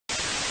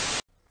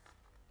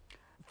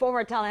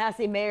Former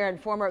Tallahassee mayor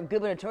and former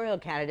gubernatorial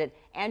candidate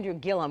Andrew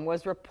Gillum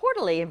was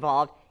reportedly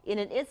involved in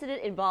an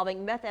incident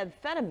involving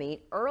methamphetamine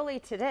early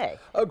today.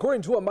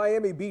 According to a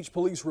Miami Beach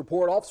police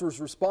report,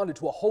 officers responded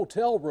to a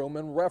hotel room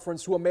in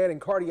reference to a man in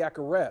cardiac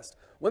arrest.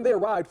 When they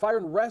arrived, fire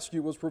and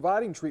rescue was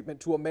providing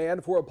treatment to a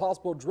man for a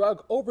possible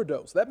drug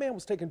overdose. That man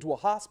was taken to a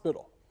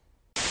hospital.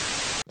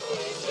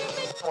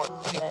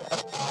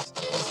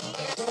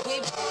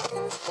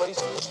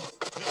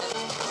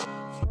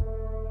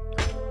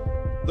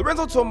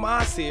 Lorenzo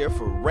Tomas here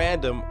for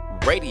Random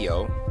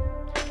Radio.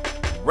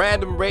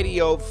 Random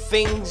Radio,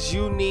 things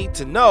you need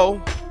to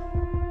know.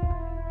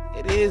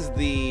 It is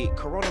the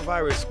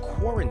coronavirus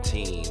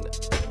quarantine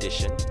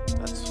edition.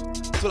 That's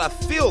what I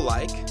feel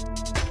like.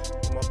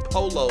 My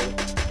polo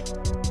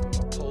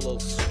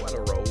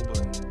sweater robe.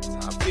 That's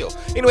how I feel.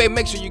 Anyway,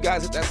 make sure you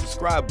guys hit that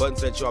subscribe button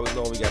so that you always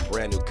know when we got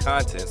brand new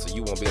content, so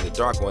you won't be in the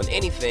dark on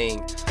anything.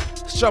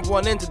 Let's jump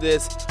on into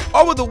this.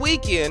 Over the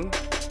weekend,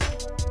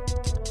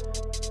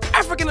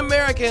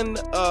 African-American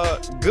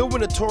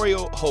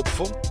gubernatorial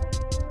hopeful,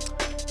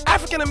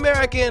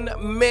 African-American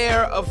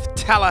mayor of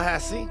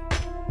Tallahassee,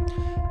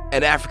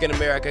 an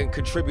African-American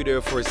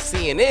contributor for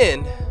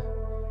CNN,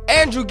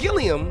 Andrew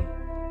Gillum,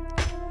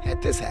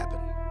 had this happen.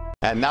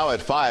 And now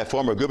at 5,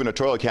 former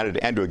gubernatorial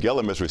candidate Andrew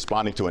Gillum is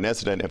responding to an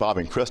incident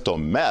involving crystal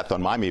meth on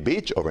Miami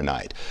Beach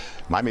overnight.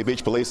 Miami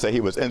Beach police say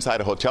he was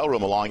inside a hotel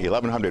room along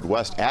 1100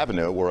 West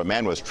Avenue where a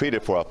man was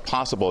treated for a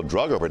possible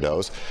drug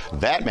overdose.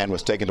 That man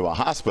was taken to a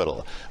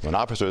hospital. When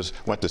officers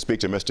went to speak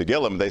to Mr.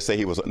 Gillum, they say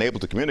he was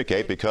unable to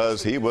communicate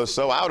because he was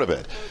so out of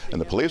it. In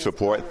the police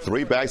report,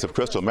 3 bags of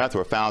crystal meth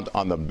were found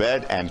on the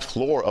bed and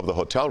floor of the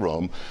hotel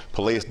room.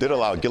 Police did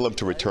allow Gillum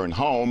to return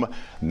home.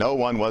 No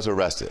one was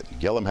arrested.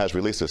 Gillum has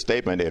released a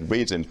statement. It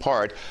reads in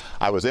part,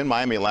 "I was in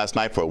Miami last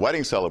night for a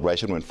wedding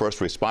celebration when first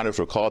responders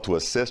were called to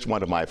assist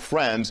one of my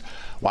friends.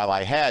 While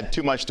I had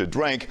too much to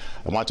drink,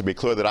 I want to be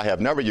clear that I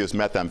have never used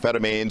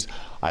methamphetamines.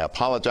 I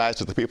apologize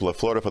to the people of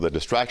Florida for the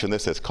distraction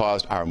this has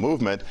caused our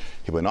movement."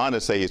 He went on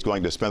to say he's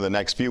going to spend the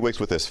next few weeks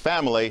with his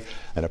family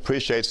and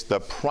appreciates the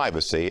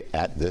privacy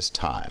at this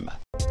time.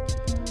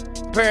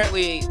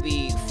 Apparently,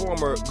 the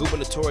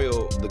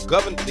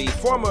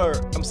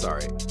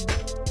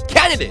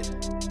candidate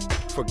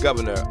for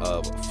governor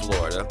of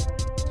Florida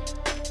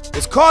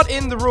was caught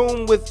in the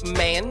room with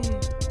men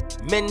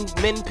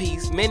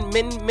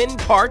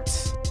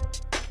parts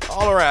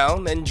all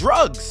around and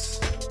drugs.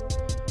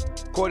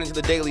 According to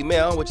the Daily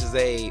Mail, which is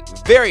a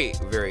very,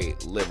 very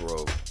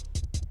liberal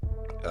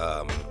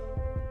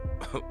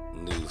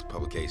news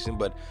publication,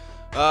 but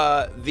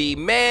the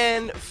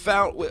man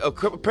found,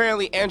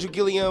 apparently Andrew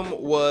Gillum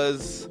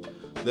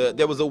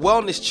there was a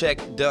wellness check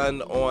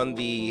done on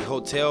the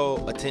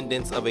hotel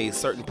attendants of a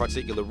certain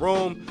particular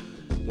room.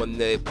 When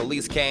the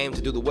police came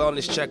to do the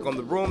wellness check on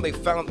the room, they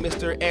found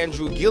Mr.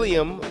 Andrew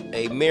Gillum,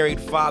 a married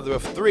father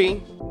of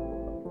 3,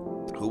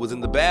 who was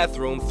in the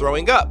bathroom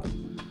throwing up.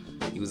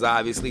 He was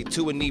obviously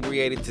too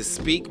inebriated to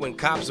speak when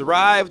cops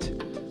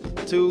arrived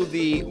to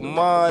the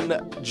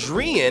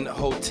Mondrian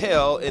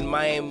Hotel in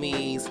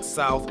Miami's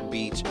South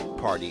Beach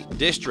Party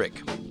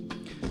District.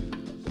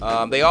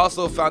 They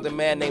also found a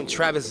man named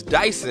Travis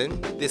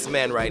Dyson, this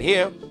man right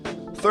here,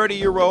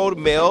 30-year-old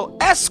male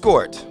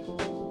escort.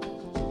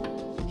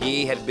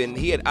 He had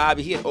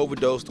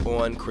overdosed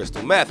on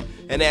crystal meth,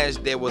 and as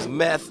there was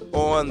meth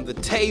on the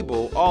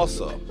table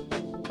also.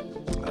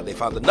 They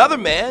found another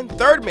man,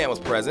 3rd man was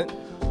present,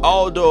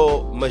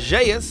 Aldo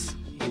Mageas.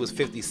 He was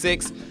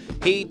 56.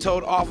 He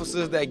told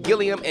officers that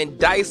Gillum and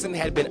Dyson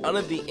had been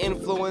under the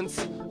influence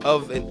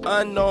of an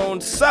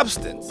unknown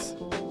substance.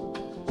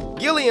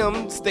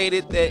 Gillum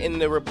stated that in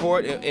the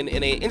report, in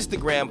an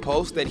Instagram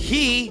post, that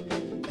he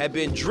had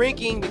been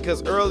drinking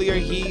because earlier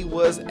he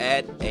was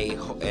at a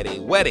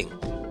wedding.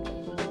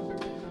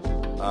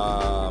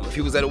 If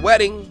he was at a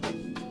wedding,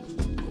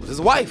 where was his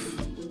wife?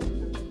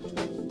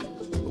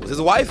 Where was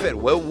his wife at?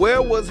 Well,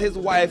 where was his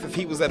wife if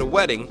he was at a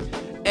wedding?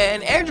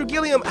 And Andrew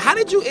Gillum, how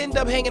did you end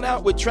up hanging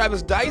out with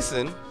Travis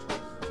Dyson,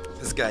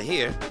 this guy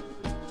here,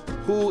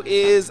 who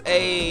is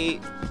a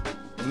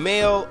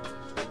male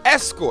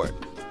escort?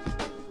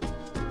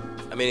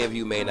 Many of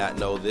you may not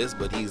know this,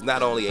 but he's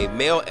not only a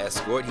male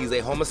escort, he's a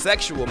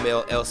homosexual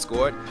male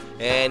escort,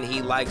 and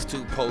he likes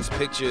to post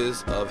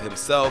pictures of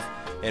himself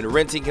and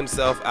renting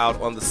himself out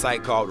on the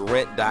site called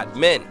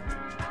rent.men.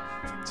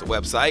 It's a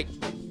website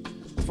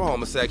for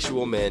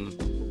homosexual men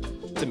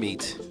to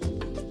meet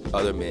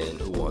other men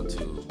who want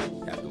to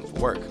have them for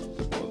work.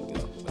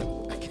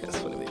 Well, I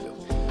guess whatever they do.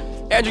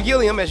 Andrew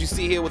Gillum, as you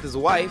see here with his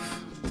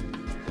wife,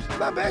 she's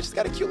not bad. She's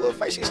got a cute little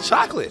face. She's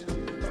chocolate.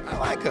 I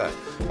like her.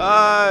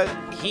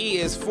 He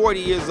is 40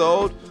 years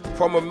old,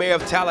 former mayor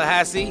of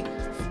Tallahassee,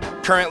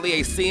 currently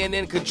a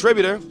CNN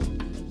contributor.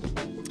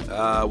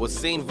 Was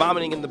seen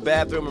vomiting in the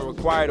bathroom and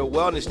required a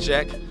wellness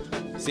check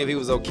to see if he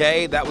was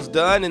okay. That was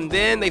done, and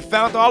then they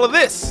found all of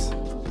this.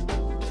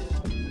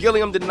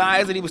 Gillum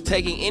denies that he was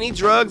taking any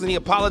drugs, and he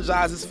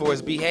apologizes for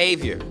his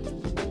behavior.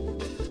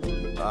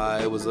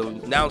 It was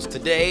announced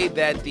today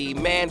that the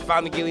man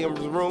found in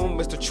Gillum's room,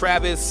 Mr.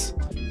 Travis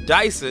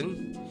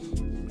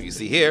Dyson, you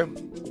see here,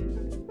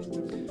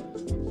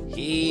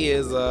 he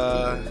is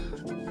a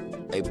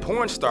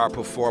porn star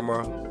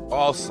performer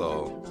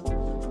also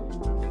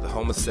in the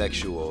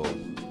homosexual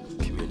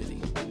community.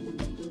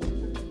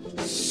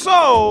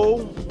 So,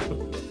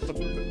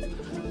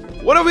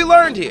 what have we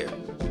learned here?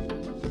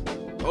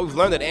 Well, we've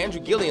learned that Andrew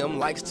Gillum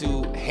likes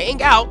to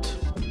hang out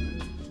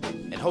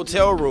in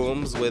hotel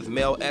rooms with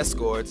male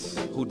escorts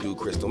who do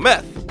crystal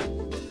meth.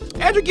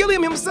 Andrew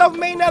Gillum himself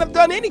may not have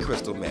done any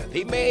crystal meth.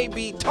 He may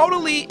be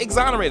totally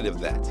exonerated of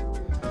that.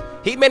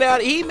 He may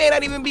not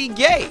even be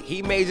gay.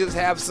 He may just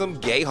have some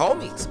gay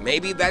homies.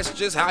 Maybe that's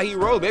just how he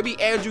rolls. Maybe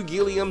Andrew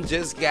Gillum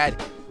just got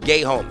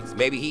gay homies.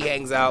 Maybe he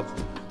hangs out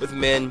with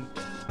men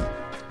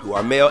who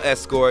are male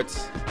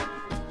escorts,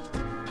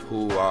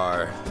 who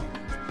are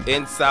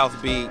in South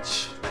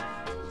Beach,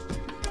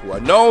 who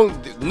are known.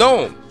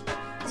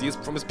 See,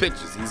 from his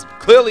pictures, he's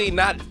clearly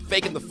not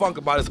faking the funk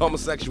about his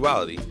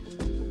homosexuality.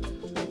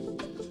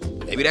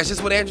 Maybe that's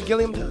just what Andrew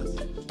Gillum does.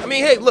 I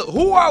mean, hey, look,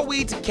 who are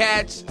we to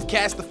cast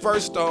the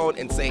first stone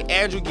and say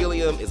Andrew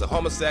Gillum is a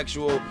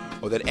homosexual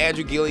or that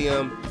Andrew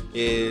Gillum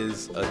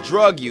is a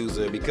drug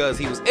user because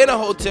he was in a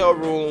hotel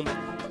room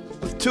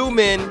with two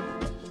men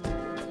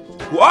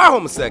who are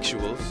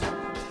homosexuals,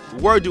 who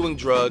were doing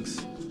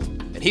drugs,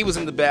 and he was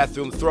in the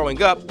bathroom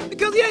throwing up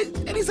because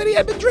he said he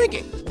had been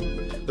drinking.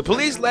 The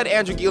police let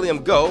Andrew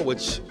Gillum go,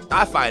 which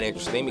I find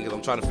interesting because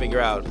I'm trying to figure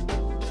out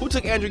who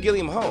took Andrew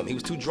Gillum home. He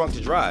was too drunk to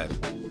drive.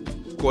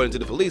 According to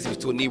the police, he was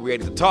too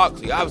inebriated to talk,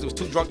 so he obviously was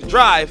too drunk to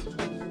drive,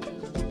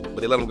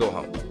 but they let him go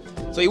home.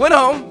 So he went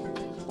home,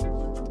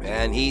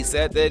 and he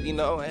said that,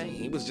 hey,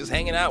 he was just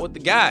hanging out with the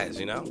guys,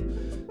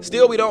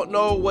 Still, we don't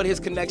know what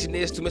his connection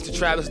is to Mr.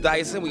 Travis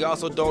Dyson. We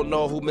also don't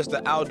know who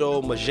Mr.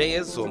 Aldo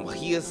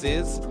Mejias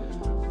is.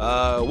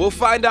 We'll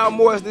find out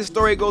more as this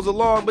story goes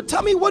along, but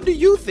tell me, what do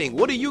you think?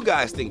 What do you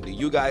guys think? Do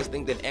you guys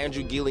think that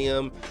Andrew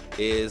Gillum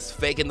is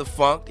faking the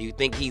funk? Do you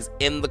think he's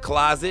in the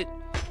closet?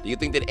 Do you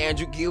think that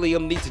Andrew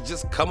Gillum needs to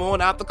just come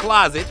on out the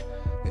closet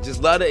and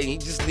just let it, and he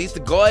just needs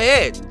to go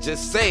ahead and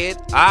just say it?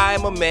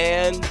 I'm a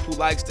man who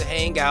likes to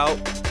hang out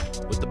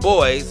with the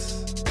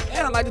boys,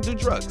 and I like to do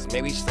drugs.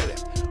 Maybe he should say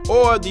that.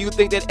 Or do you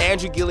think that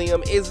Andrew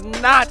Gillum is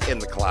not in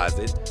the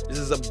closet? This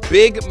is a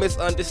big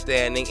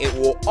misunderstanding. It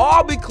will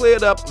all be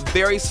cleared up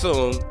very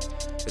soon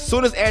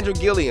as Andrew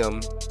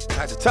Gillum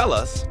had to tell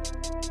us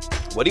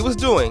what he was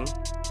doing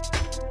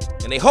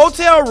in a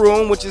hotel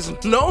room, which is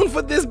known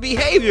for this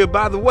behavior,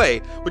 by the way,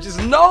 which is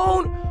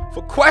known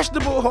for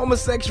questionable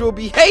homosexual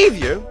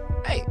behavior.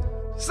 Hey,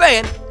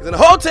 saying he's in a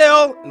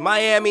hotel in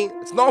Miami.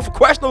 It's known for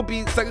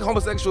questionable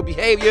homosexual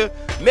behavior,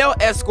 male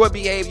escort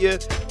behavior.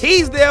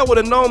 He's there with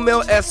a known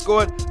male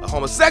escort, a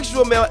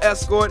homosexual male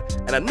escort,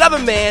 and another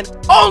man.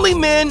 Only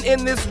men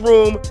in this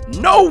room,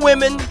 no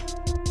women.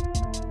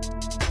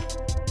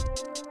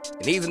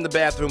 And he's in the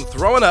bathroom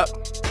throwing up.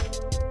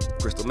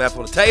 Crystal meth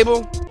on the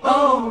table.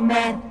 Oh,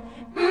 man.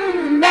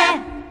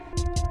 Man.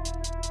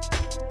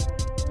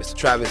 Mr.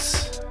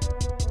 Travis,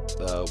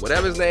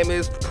 whatever his name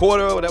is,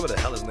 Porter, whatever the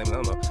hell his name is, I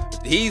don't know.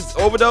 He's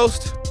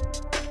overdosed.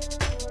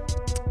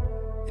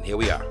 And here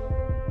we are.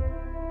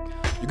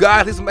 You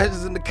guys leave some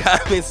messages in the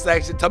comment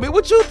section. Tell me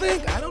what you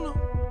think. I don't know.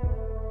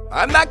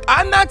 I'm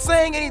not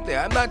saying anything.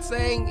 I'm just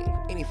saying,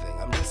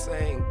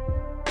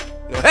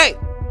 hey,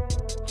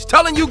 just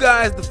telling you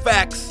guys the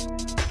facts.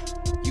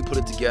 You put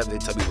it together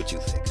and tell me what you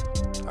think.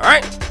 All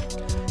right?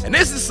 And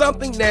this is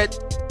something that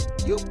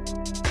you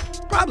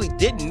probably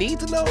didn't need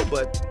to know,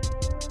 but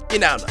you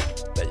now know.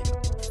 There you go.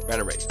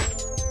 Random Radio.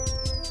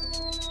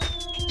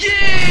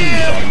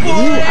 Yeah, boy!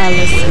 You are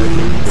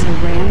listening to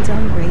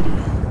Random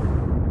Radio.